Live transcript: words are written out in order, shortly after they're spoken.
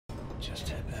Just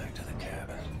head back to the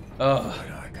cabin. Oh,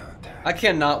 Eye contact. I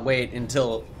cannot wait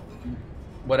until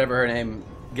whatever her name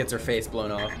gets her face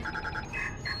blown off.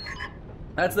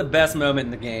 That's the best moment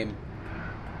in the game.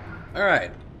 All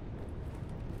right.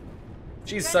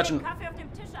 She's such an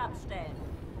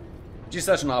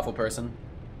awful person.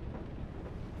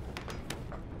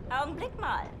 Augenblick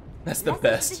mal. That's the Lassen Sie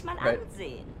best, sich mal right?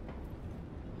 ansehen.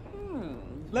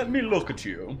 Let me look at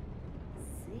you.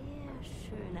 Sehr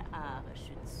schöne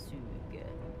arische Züge.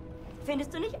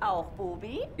 Findest du nicht auch,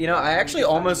 Booby? You know, I actually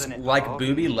almost like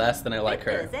Booby less than I like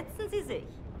Bitte, her. setzen Sie sich.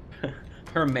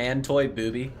 Her man toy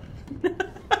Booby.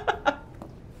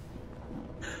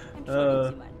 Entschuldigen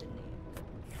Sie mein Benehmen.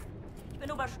 Ich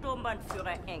bin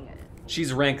Obersturmbannführer Engel.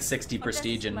 She's rank 60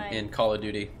 prestige in Call of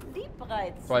Duty.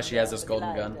 That's why she has this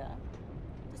golden gun.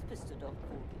 Das bist du doch,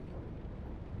 Booby.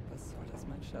 Was soll das,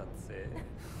 mein Schatz?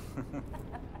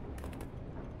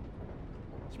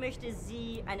 Ich möchte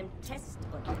Sie einem Test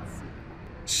unterziehen.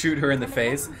 Shoot her in the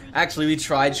face. Actually, we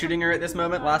tried shooting her at this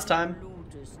moment last time,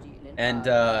 and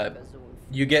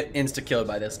you get insta-killed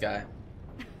by this guy.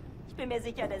 Ich bin mir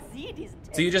sicher, dass Sie diesen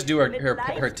Test So you just do her mit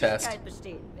test. Leichtigkeit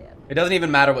bestehen werden. It doesn't even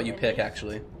matter what you pick,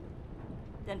 actually.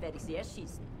 Dann werde ich Sie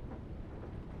erschießen.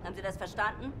 Haben Sie das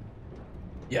verstanden?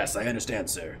 Yes, I understand,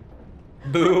 sir.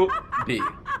 Boo B.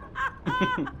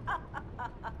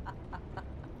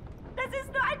 Das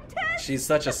ist nur ein Test. She's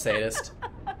such a sadist.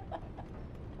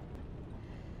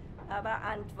 Aber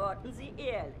antworten Sie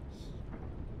ehrlich.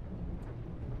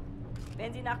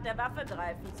 Wenn Sie nach der Waffe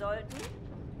greifen sollten,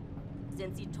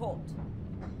 sind Sie tot.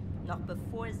 Noch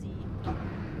bevor Sie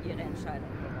Ihre Entscheidung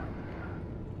bereuen.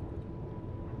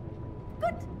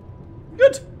 Gut.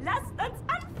 Good. Lasst uns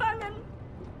anfangen.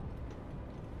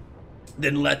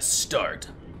 Then let's start.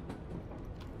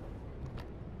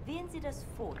 Wählen Sie das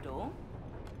Foto,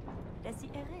 das Sie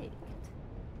erregt.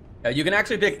 You can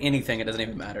actually pick anything, it doesn't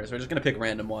even matter, so we're just gonna pick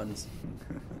random ones.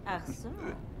 Ach so.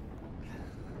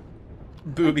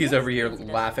 Boobies over here Wählen Sie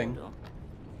das laughing. Foto,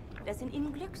 das in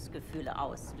Ihnen Glücksgefühle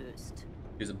auslöst.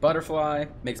 Here's a butterfly,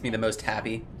 makes me the most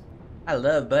happy. I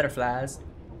love butterflies.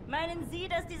 Meinen Sie,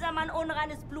 dass dieser Mann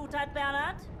unreines Blut hat,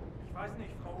 Bernhard? Ich weiß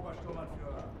nicht, Frau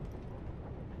Obersturmbannführer.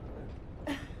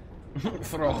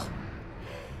 Frau.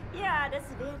 Ja, das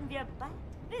werden wir bald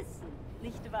wissen,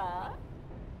 nicht wahr?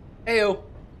 Heyo.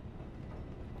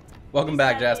 Welcome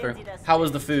back, Jasper. How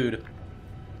was the food?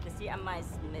 Dass Sie am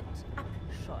meisten mit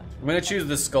abscheut. I'm gonna choose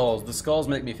the skulls. The skulls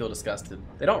make me feel disgusted.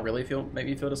 They don't really make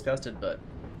me feel disgusted, but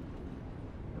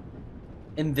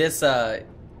in this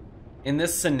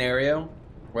scenario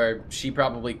where she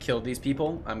probably killed these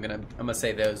people, I'm gonna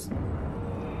say those.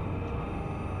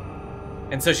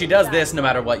 And so she does this no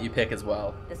matter what you pick as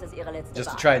well, Das ist Ihre letzte just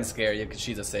to Wahl. try and scare you, because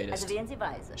she's a Also sadist. wählen Sie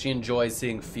weise. She enjoys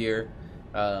seeing fear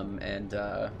and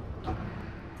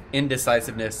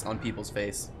indecisiveness on people's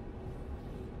face.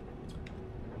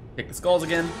 Pick the skulls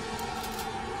again.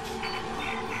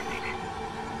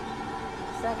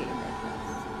 Ich sage Ihnen etwas.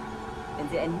 Wenn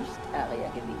Sie ein Nicht-Arier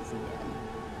gewesen wären,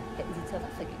 hätten Sie zur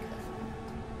Waffe gegriffen.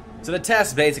 So the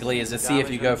test basically is to see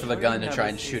if you go for the gun to try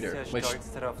and shoot her, which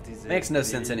makes no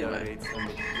sense anyway.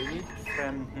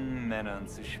 Fremden Männern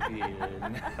zu spielen.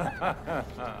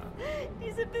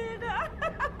 Diese Bilder.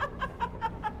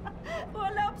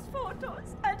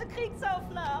 Urlaubsfotos, alte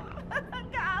Kriegsaufnahmen.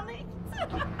 Gar nichts.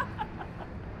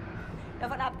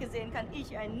 Davon abgesehen kann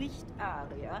ich ein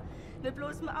Nicht-Arier mit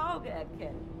bloßem Auge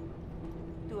erkennen.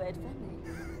 Du etwa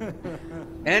nicht.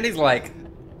 And he's like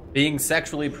being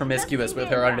sexually promiscuous with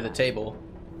her under the table,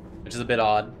 which is a bit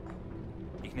odd.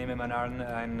 Ich nehme mal an,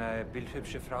 eine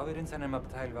bildhübsche Frau wird in seinem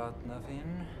Abteil warten auf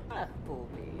ihn. Ach,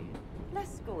 Booby,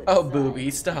 lass gut Oh, sein.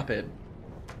 Booby, stop it.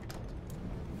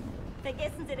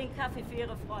 Vergessen Sie den Kaffee für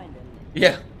Ihre Freundin nicht.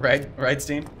 Yeah, right,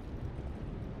 Steen?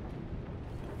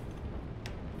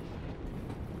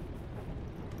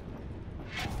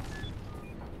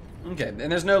 Okay,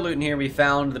 and there's no loot in here. We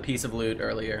found the piece of loot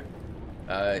earlier.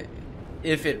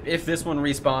 If this one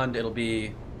respawned, it'll be,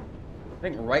 I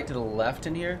think, right to the left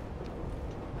in here.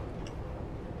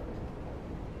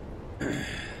 Let's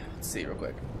see real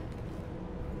quick.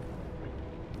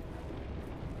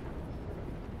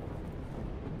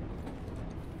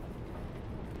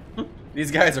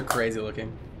 These guys are crazy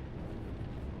looking.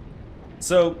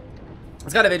 So,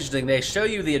 it's kind of interesting. They show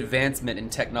you the advancement in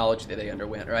technology that they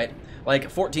underwent, right? Like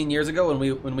 14 years ago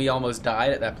when we almost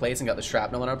died at that place and got the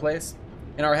shrapnel in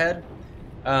our head.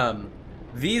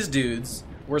 These dudes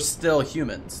were still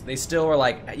humans. They still were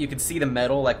like, you could see the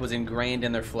metal like was ingrained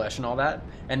in their flesh and all that.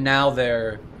 And now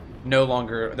they're no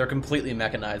longer, they're completely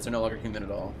mechanized. They're no longer human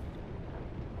at all.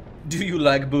 Do you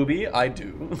like Booby? I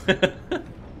do.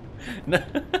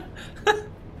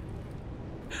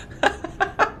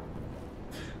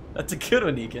 That's a good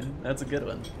one, Egan. That's a good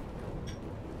one.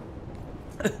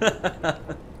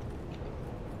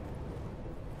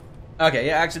 Okay,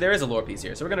 yeah, actually there is a lore piece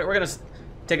here. So we're gonna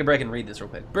take a break and read this real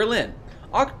quick. Berlin,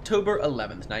 October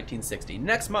 11th, 1960.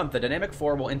 Next month, the Dynamic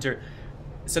Four will enter.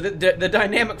 So the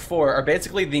Dynamic Four are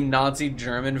basically the Nazi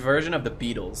German version of the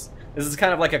Beatles. This is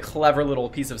kind of like a clever little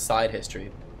piece of side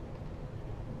history.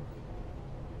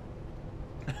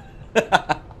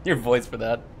 Your voice for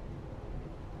that.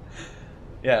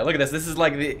 Yeah, look at this. This is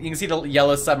like you can see the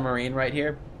yellow submarine right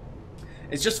here.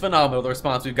 It's just phenomenal, the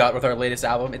response we've got with our latest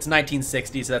album. It's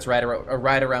 1960, so that's right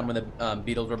around when the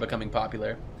Beatles were becoming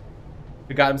popular.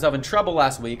 Who got himself in trouble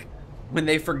last week when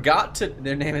they forgot to...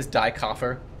 Their name is Die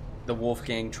Koffer, the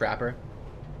Wolfgang Trapper.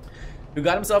 Who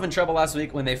got himself in trouble last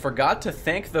week when they forgot to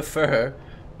thank the Führer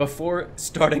before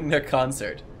starting their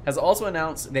concert. Has also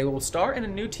announced they will star in a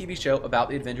new TV show about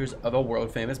the adventures of a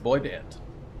world-famous boy band.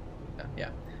 Yeah.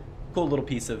 Cool little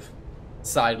piece of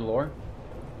side lore.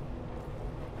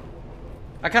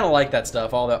 I kind of like that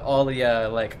stuff, all the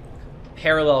like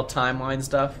parallel timeline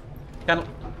stuff. Kind of.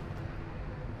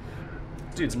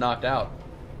 Dude's knocked out.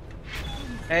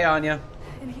 Hey, Anya.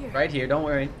 In here. Right here. Don't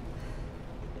worry.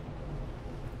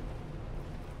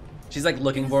 She's like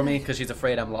looking for me because she's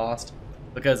afraid I'm lost.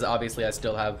 Because obviously I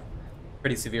still have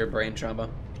pretty severe brain trauma.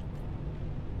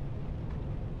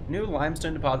 New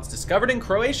limestone deposits discovered in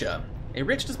Croatia. A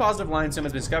rich deposit of limestone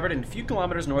has been discovered in a few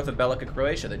kilometers north of Belica,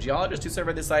 Croatia. The geologist who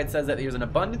surveyed the site says that there's an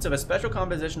abundance of a special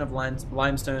composition of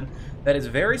limestone that is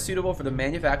very suitable for the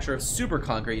manufacture of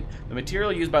superconcrete, the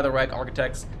material used by the Reich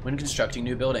architects when constructing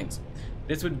new buildings.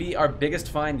 This would be our biggest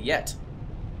find yet,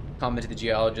 commented the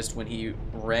geologist when he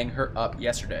rang her up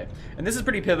yesterday. And this is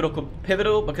pretty pivotal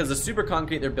because the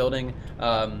superconcrete they're building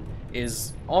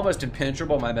is almost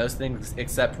impenetrable by most things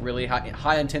except really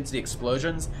high intensity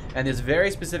explosions, and this very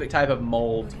specific type of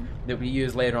mold that we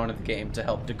use later on in the game to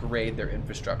help degrade their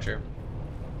infrastructure.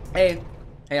 Hey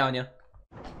Anya.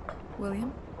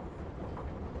 William?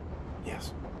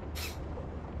 Yes.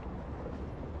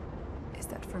 Is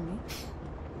that for me?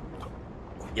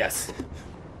 Yes.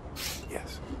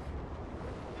 Yes.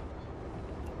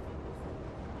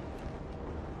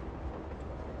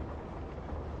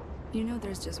 You know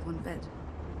there's just one bed.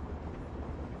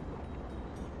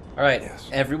 Alright, Yes.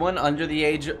 Everyone under the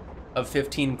age of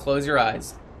 15, close your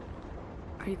eyes.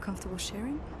 Are you comfortable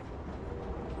sharing?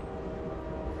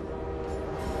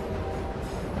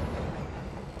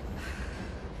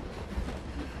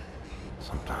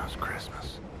 Sometimes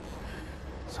Christmas.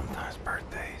 Sometimes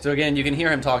birthdays. So again, you can hear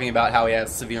him talking about how he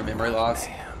has severe memory loss,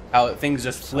 how things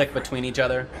just flick between each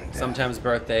other. Sometimes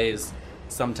birthdays,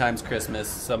 sometimes Christmas,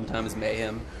 sometimes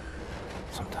mayhem.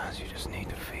 Sometimes you just need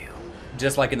to feel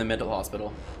Just like in the mental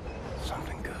hospital.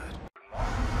 something good.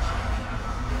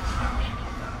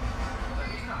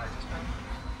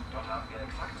 Dort haben wir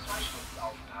exakt 2 Stunden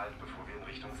Aufenthalt, bevor wir in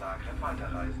Richtung Zagreb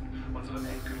weiterreisen, unserem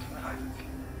endgültigen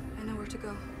Reiseziel. I know where to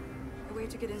go. A way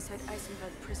to get inside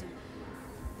Eisenwald prison.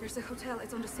 There's a hotel.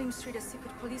 It's on the same street as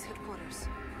secret police headquarters.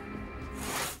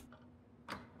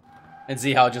 And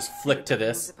see how it just flicked to Knows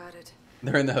this. about it.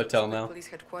 They're in the hotel now. Police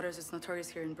headquarters is notorious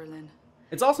here in Berlin.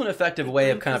 It's also an effective way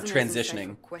of Bring kind of prisoners inside transitioning.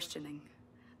 for questioning.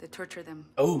 They torture them.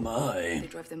 Oh They my.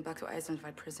 drive them back to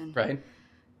Eisenwald prison. Right?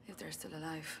 If they're still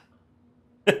alive.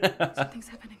 Something's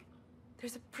happening.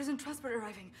 There's a prison transport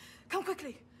arriving. Come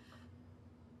quickly.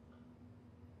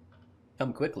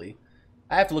 Come quickly.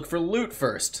 I have to look for loot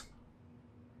first.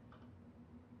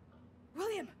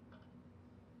 William.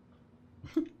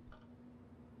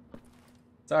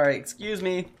 Sorry, excuse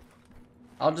me.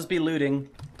 I'll just be looting.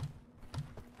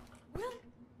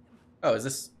 Oh, is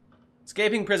this...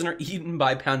 Escaping prisoner eaten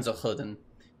by Panzerhütten.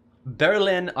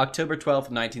 Berlin, October 12th,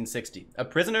 1960. A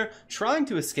prisoner trying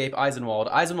to escape Eisenwald.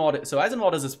 So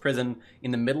Eisenwald is this prison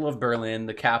in the middle of Berlin,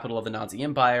 the capital of the Nazi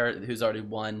Empire, who's already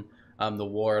won the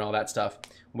war and all that stuff,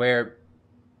 where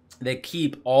they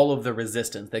keep all of the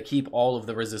resistance. They keep all of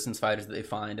the resistance fighters that they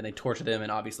find, and they torture them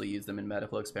and obviously use them in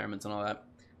medical experiments and all that.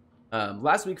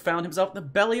 Last week found himself in the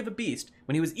belly of a beast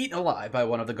when he was eaten alive by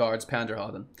one of the guards'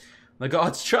 Panzerhütten. The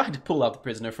guards tried to pull out the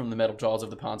prisoner from the metal jaws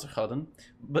of the Panzerhütten,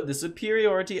 but the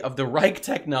superiority of the Reich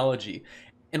technology.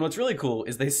 And what's really cool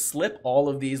is they slip all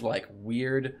of these like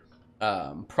weird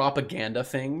propaganda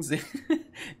things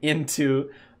into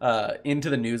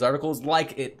the news articles,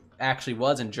 like it actually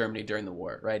was in Germany during the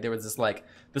war, right? There was this like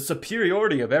the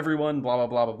superiority of everyone, blah blah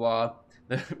blah blah blah.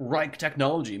 The Reich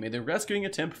technology made the rescuing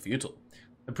attempt futile.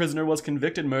 The prisoner was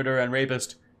convicted murderer and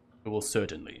rapist, who will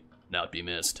certainly not be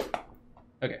missed.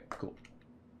 Okay, cool.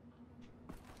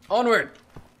 Onward!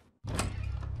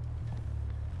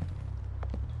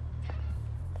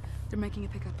 They're making a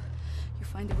pickup. You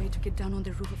find a way to get down on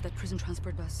the roof of that prison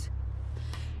transport bus.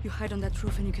 You hide on that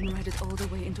roof and you can ride it all the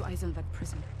way into Eisenwald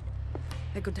prison.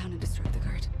 I go down and distract the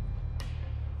guard.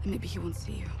 And maybe he won't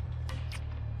see you.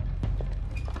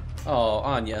 Oh,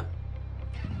 Anya.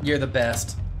 You're the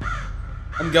best.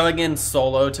 I'm going in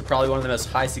solo to probably one of the most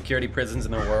high security prisons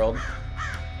in the world.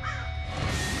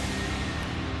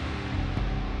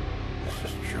 This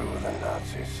is true of the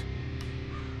Nazis.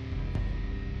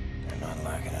 They're not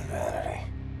lacking in vanity.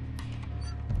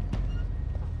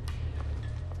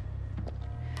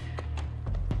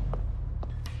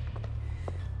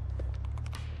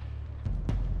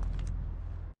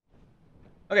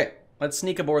 Okay, let's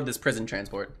sneak aboard this prison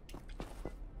transport.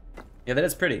 Yeah, that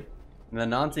is pretty. In the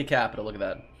Nazi capital, look at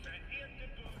that.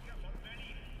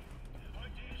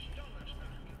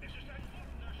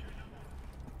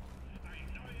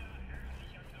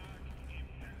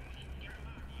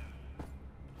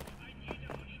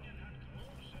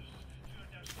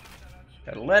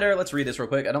 Got a letter. Let's read this real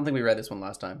quick. I don't think we read this one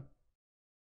last time.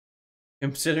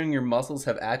 Considering your muscles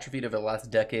have atrophied over the last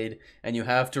decade and you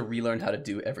have to relearn how to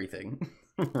do everything.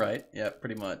 Right? Yeah,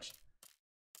 pretty much.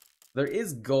 There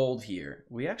is gold here.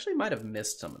 We actually might have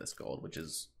missed some of this gold, which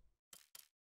is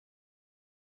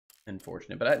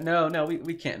unfortunate. But no,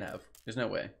 we can't have. There's no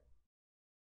way.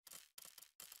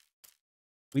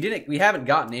 We haven't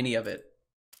gotten any of it.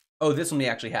 Oh, this one we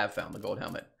actually have found, the gold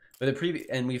helmet. But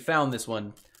and we found this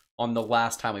one on the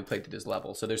last time we played through this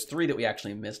level. So there's 3 that we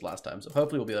actually missed last time. So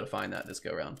hopefully we'll be able to find that this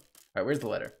go around. All right, where's the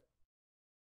letter?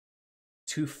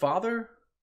 To Father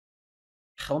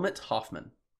Helmut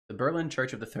Hoffman, the Berlin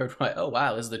Church of the Third Reich. Oh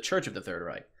wow, this is the Church of the Third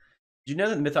Reich. Did you know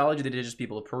that in the mythology of the indigenous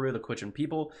people of Peru, the Quechan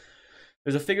people,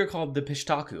 there's a figure called the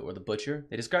Pishtaku, or the Butcher?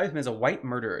 They describe him as a white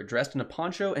murderer dressed in a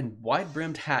poncho and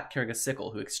wide-brimmed hat carrying a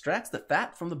sickle who extracts the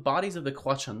fat from the bodies of the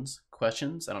Quechans,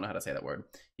 I don't know how to say that word,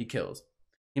 he kills.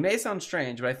 He may sound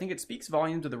strange, but I think it speaks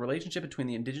volumes of the relationship between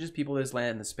the indigenous people of this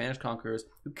land and the Spanish conquerors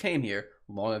who came here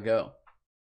long ago.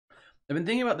 I've been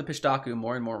thinking about the Pishtaku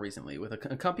more and more recently, with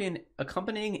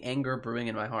accompanying anger brewing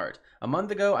in my heart. A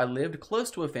month ago, I lived close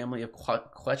to a family of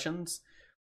Quechans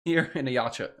here in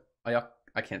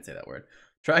I can't say that word,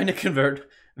 trying to convert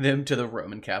them to the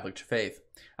Roman Catholic faith.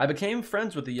 I became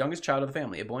friends with the youngest child of the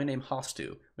family, a boy named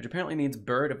Hostu, which apparently means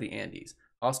bird of the Andes.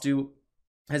 Hostu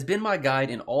has been my guide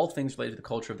in all things related to the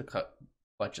culture of the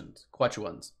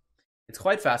Quechuans. It's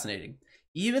quite fascinating,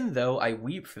 even though I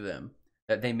weep for them,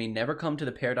 that they may never come to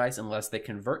the paradise unless they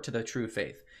convert to the true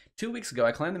faith. 2 weeks ago,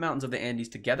 I climbed the mountains of the Andes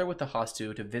together with the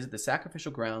Hostu to visit the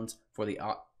sacrificial grounds for the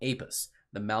Apis,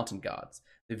 the mountain gods.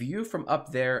 The view from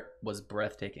up there was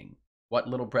breathtaking. What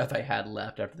little breath I had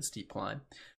left after the steep climb.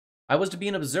 I was to be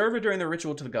an observer during the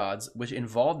ritual to the gods, which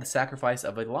involved the sacrifice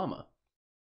of a llama.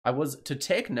 I was to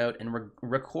take note and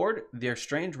record their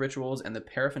strange rituals and the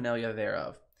paraphernalia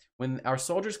thereof. When our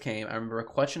soldiers came, I remember a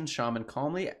Quechan shaman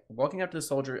calmly walking up to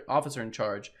the officer in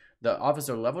charge. The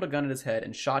officer leveled a gun at his head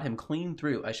and shot him clean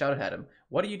through. I shouted at him,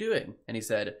 "What are you doing?" And he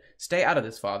said, "Stay out of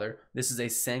this, father. This is a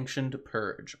sanctioned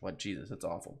purge." What, Jesus, that's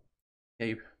awful.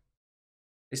 Yeah,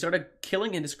 they started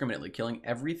killing indiscriminately, killing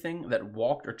everything that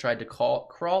walked or tried to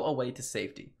crawl away to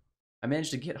safety. I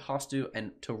managed to get Hostu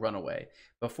and to run away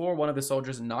before one of the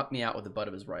soldiers knocked me out with the butt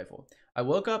of his rifle. I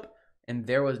woke up and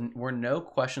there were no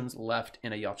questions left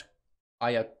in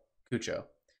Ayacucho.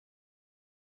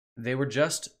 They were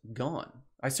just gone.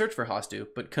 I searched for Hostu,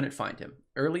 but couldn't find him.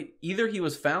 Either he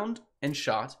was found and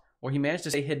shot, or he managed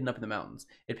to stay hidden up in the mountains.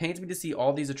 It pains me to see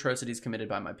all these atrocities committed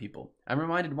by my people. I'm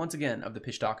reminded once again of the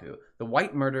Pishtaku, the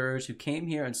white murderers who came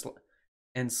here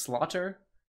and slaughter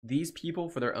these people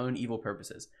for their own evil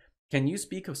purposes. Can you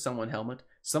speak of someone, Helmut?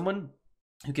 Someone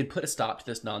who can put a stop to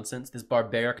this nonsense, this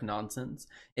barbaric nonsense?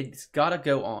 It's gotta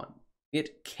go on.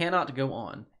 It cannot go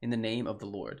on in the name of the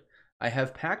Lord. I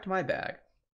have packed my bag,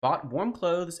 bought warm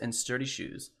clothes and sturdy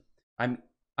shoes.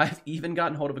 I've even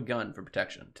gotten hold of a gun for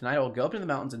protection. Tonight I will go up to the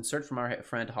mountains and search for my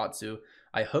friend Hatsu.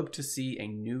 I hope to see a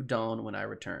new dawn when I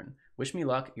return. Wish me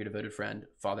luck, your devoted friend,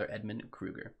 Father Edmund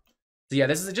Kruger. So yeah,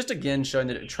 this is just again showing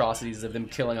the atrocities of them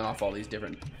killing off all these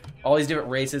different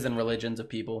races and religions of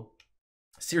people.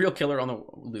 Serial killer on the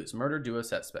loose. Murder duo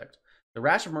suspect. The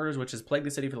rash of murders which has plagued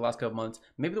the city for the last couple of months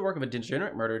may be the work of a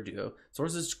degenerate murder duo.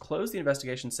 Sources close to the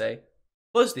investigation say,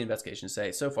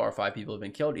 so far 5 people have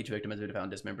been killed. Each victim has been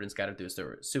found dismembered and scattered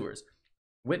through sewers.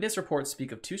 Witness reports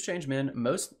speak of 2 strange men,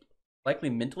 most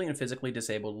likely mentally and physically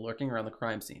disabled, lurking around the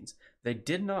crime scenes. They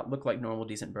did not look like normal,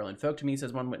 decent Berlin folk to me,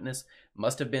 says one witness.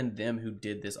 Must have been them who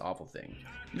did this awful thing.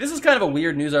 This is kind of a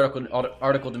weird news article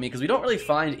to me because we don't really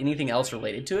find anything else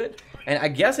related to it. And I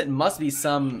guess it must be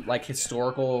some like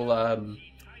historical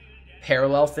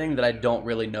parallel thing that I don't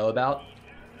really know about.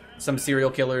 Some serial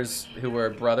killers who were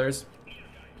brothers.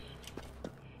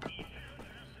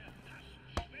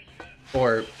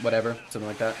 Or whatever, something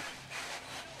like that.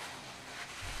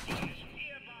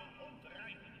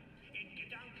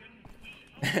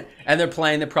 And they're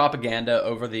playing the propaganda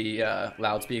over the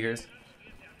loudspeakers.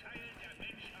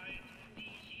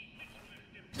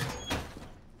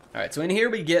 Alright, so in here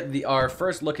we get our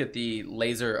first look at the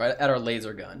laser, at our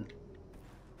laser gun.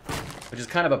 Which is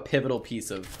kind of a pivotal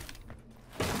piece of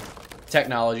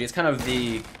technology. It's kind of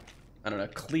the, I don't know,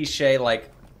 cliche,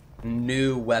 like,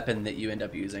 new weapon that you end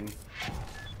up using.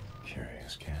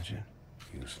 Curious gadget.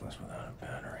 Useless without a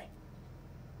battery.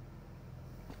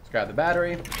 Let's grab the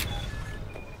battery.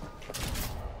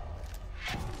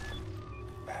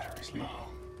 Battery's low.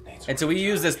 Needs And so we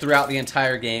use this throughout the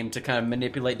entire game to kind of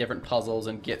manipulate different puzzles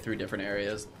and get through different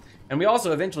areas. And we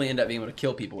also eventually end up being able to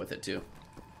kill people with it too.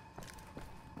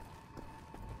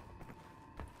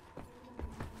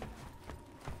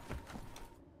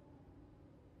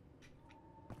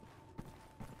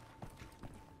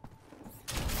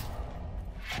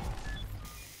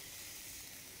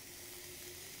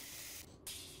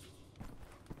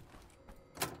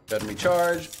 Suddenly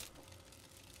charge.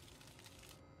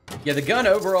 Yeah, the gun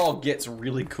overall gets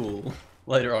really cool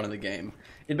later on in the game.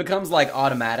 It becomes like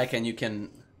automatic, and you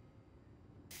can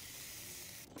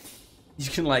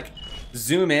like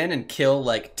zoom in and kill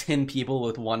like 10 people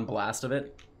with one blast of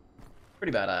it.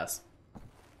 Pretty badass.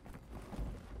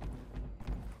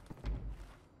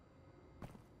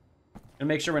 And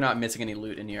make sure we're not missing any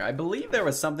loot in here. I believe there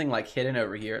was something like hidden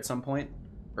over here at some point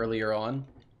earlier on.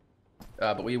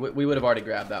 But we would have already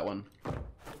grabbed that one.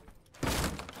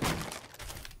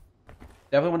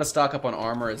 Definitely want to stock up on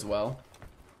armor as well.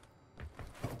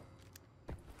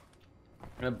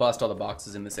 I'm gonna bust all the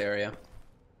boxes in this area.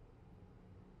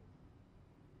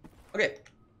 Okay,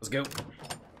 let's go.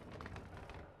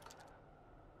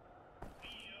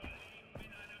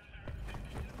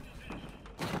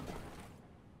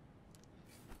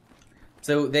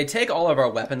 So they take all of our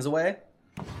weapons away.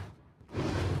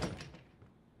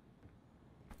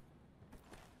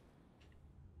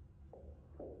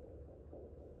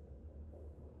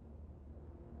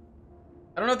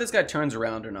 I don't know if this guy turns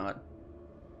around or not.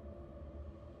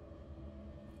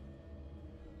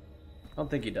 I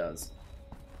don't think he does.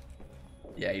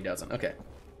 Yeah, he doesn't. Okay.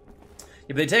 Yeah,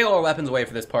 but they take all our weapons away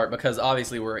for this part because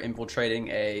obviously we're infiltrating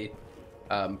a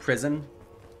prison.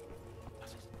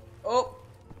 Oh!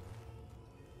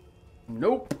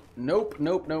 Nope. Nope,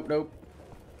 nope, nope, nope.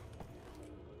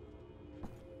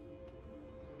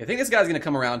 I think this guy's gonna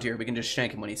come around here. We can just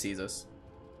shank him when he sees us.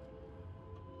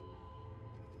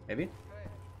 Maybe?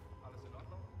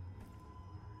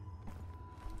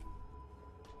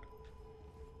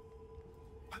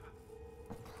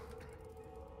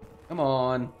 Come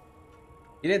on.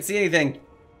 You didn't see anything.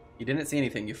 You didn't see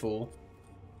anything, you fool.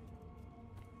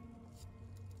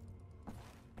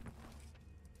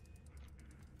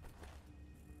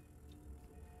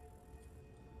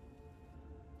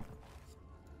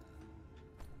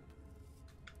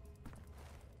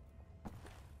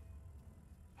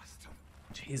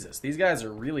 Jesus, these guys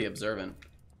are really observant.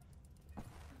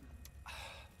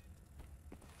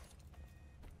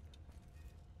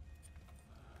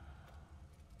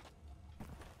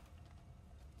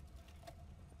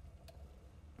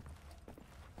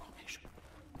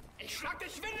 Ich schlag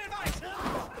dich windelweich!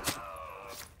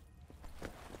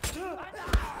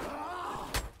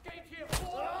 Geht hier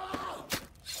vor!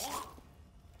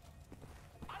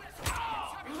 Alles klar,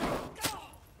 jetzt hab ich...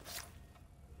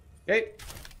 Okay.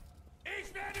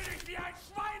 Ich werde dich wie ein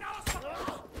Schwein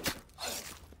ausmachen!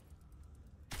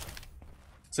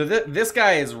 So this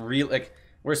guy is real. Like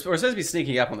we're supposed to be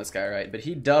sneaking up on this guy, right? But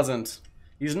he doesn't.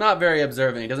 He's not very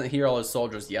observant. He doesn't hear all his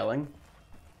soldiers yelling,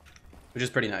 which is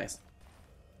pretty nice.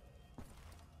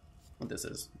 What this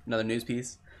is? Another news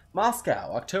piece.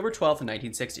 Moscow, October 12th,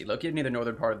 1960. Located near the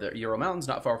northern part of the Ural Mountains,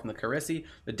 not far from the Kharisi,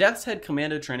 the Death's Head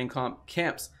Commando training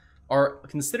camps are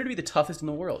considered to be the toughest in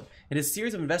the world. In a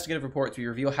series of investigative reports, we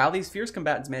reveal how these fierce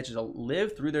combatants manage to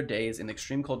live through their days in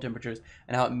extreme cold temperatures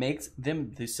and how it makes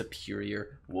them the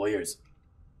superior warriors.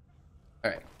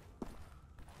 Alright.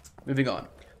 Moving on.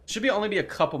 Should only be a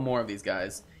couple more of these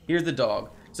guys. Here's the dog.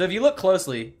 So if you look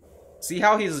closely, see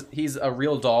how he's a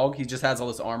real dog? He just has all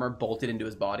this armor bolted into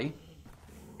his body.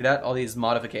 See that? All these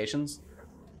modifications.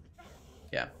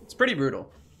 Yeah, it's pretty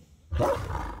brutal.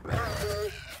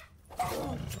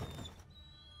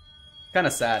 Kind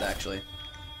of sad, actually.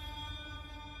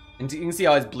 And you can see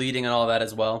how he's bleeding and all that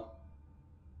as well.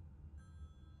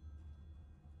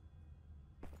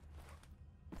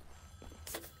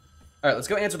 Alright, let's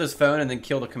go answer this phone and then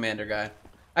kill the commander guy.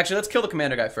 Actually, let's kill the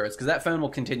commander guy first, because that phone will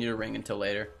continue to ring until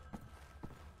later.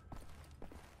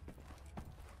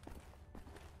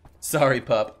 Sorry,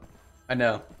 pup. I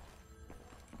know.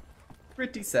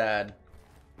 Pretty sad.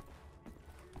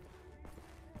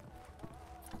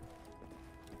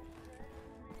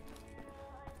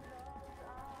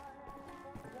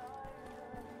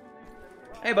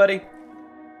 Hey, buddy.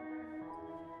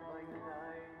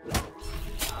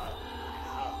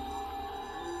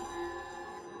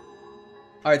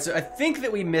 Alright, so I think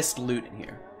that we missed loot in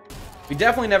here. We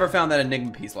definitely never found that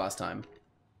Enigma piece last time.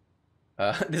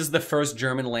 This is the first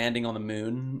German landing on the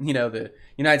moon. You know, the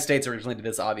United States originally did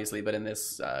this, obviously, but in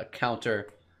this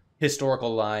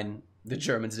counter-historical line, the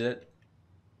Germans did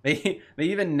it. They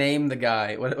even named the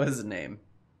guy, what is his name?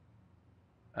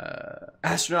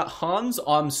 Astronaut Hans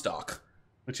Armstock,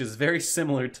 which is very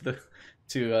similar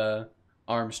to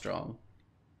Armstrong.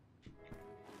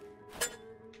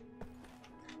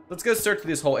 Let's go search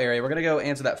through this whole area. We're gonna go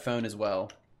answer that phone as well.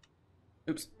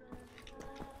 Oops.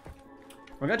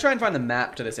 We're gonna try and find the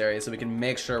map to this area so we can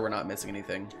make sure we're not missing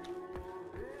anything.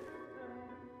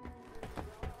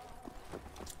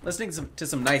 Listening to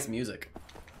some nice music.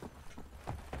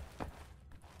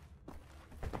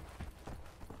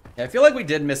 Yeah, I feel like we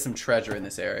did miss some treasure in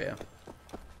this area.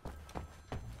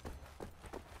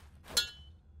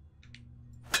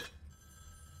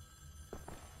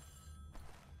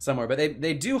 Somewhere, but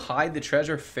they do hide the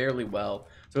treasure fairly well,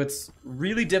 so it's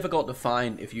really difficult to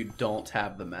find if you don't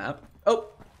have the map. Oh!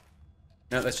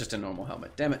 No, that's just a normal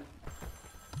helmet. Damn it.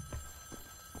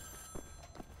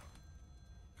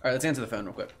 Alright, let's answer the phone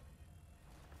real quick.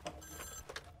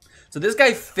 So this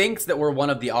guy thinks that we're one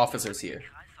of the officers here.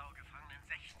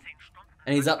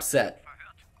 And he's upset.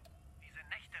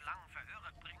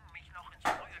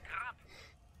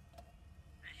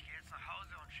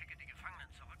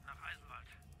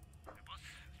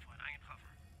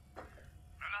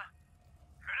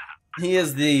 He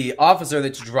is the officer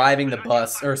that's driving the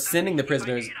bus, or sending the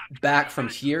prisoners back from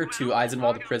here to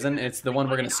Eisenwald prison, and it's the one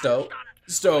we're gonna stow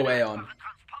away on.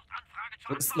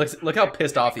 Look how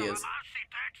pissed off he is.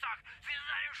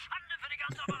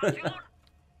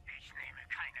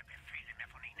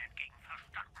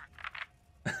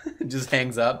 Just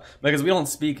hangs up, because we don't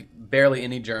speak barely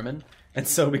any German, and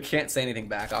so we can't say anything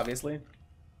back, obviously.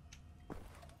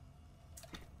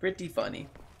 Pretty funny.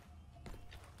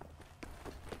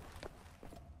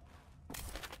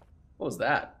 What was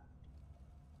that?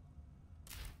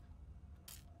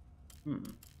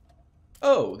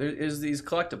 Oh, there is these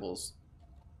collectibles.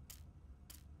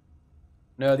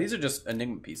 No, these are just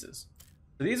Enigma pieces.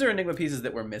 So these are Enigma pieces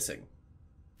that we're missing.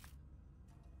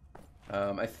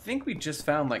 I think we just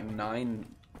found like 9...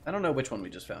 I don't know which one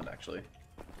we just found, actually.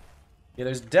 Yeah,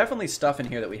 there's definitely stuff in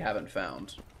here that we haven't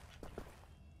found.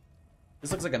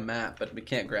 This looks like a map, but we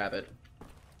can't grab it.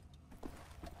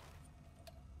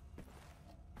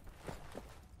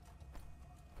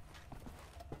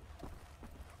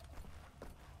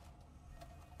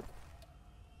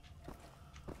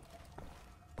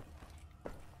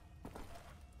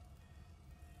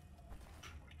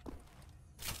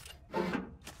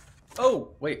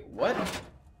 Oh, wait, what?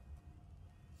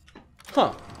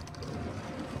 Huh.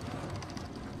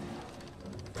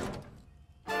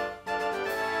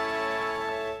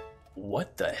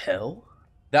 What the hell?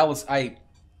 That was,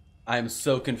 I'm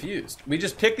so confused. We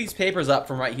just picked these papers up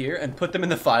from right here and put them in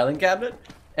the filing cabinet,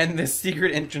 and this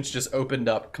secret entrance just opened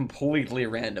up completely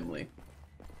randomly.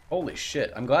 Holy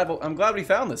shit. I'm glad we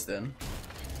found this then.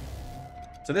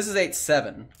 So this is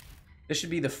 8-7. This should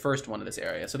be the first one of this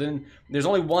area. So then there's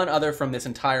only one other from this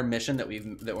entire mission that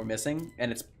we're missing,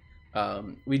 and it's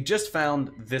we just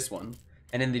found this one,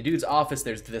 and in the dude's office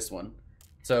there's this one.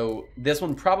 So this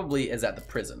one probably is at the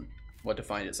prison. We'll have to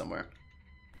find it somewhere.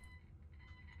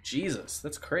 Jesus,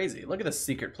 that's crazy. Look at this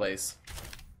secret place.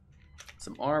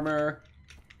 Some armor.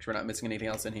 Make sure we're not missing anything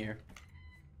else in here.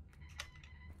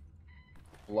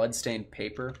 Bloodstained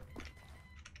paper.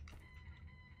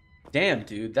 Damn,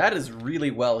 dude, that is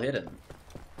really well hidden.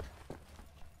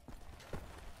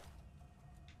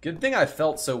 Good thing I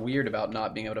felt so weird about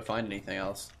not being able to find anything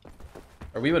else.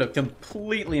 Or we would have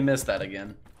completely missed that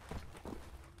again.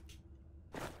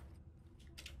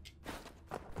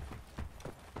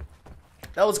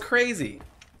 That was crazy.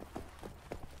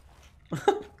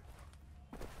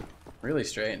 Really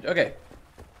strange. Okay.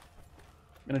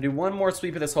 I'm gonna do one more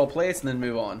sweep of this whole place and then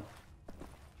move on.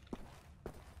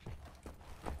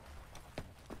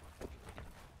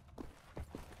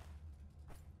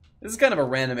 This is kind of a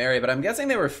random area, but I'm guessing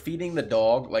they were feeding the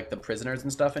dog, like the prisoners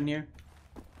and stuff in here.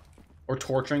 Or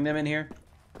torturing them in here.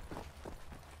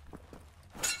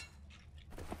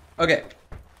 Okay.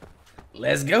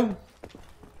 Let's go.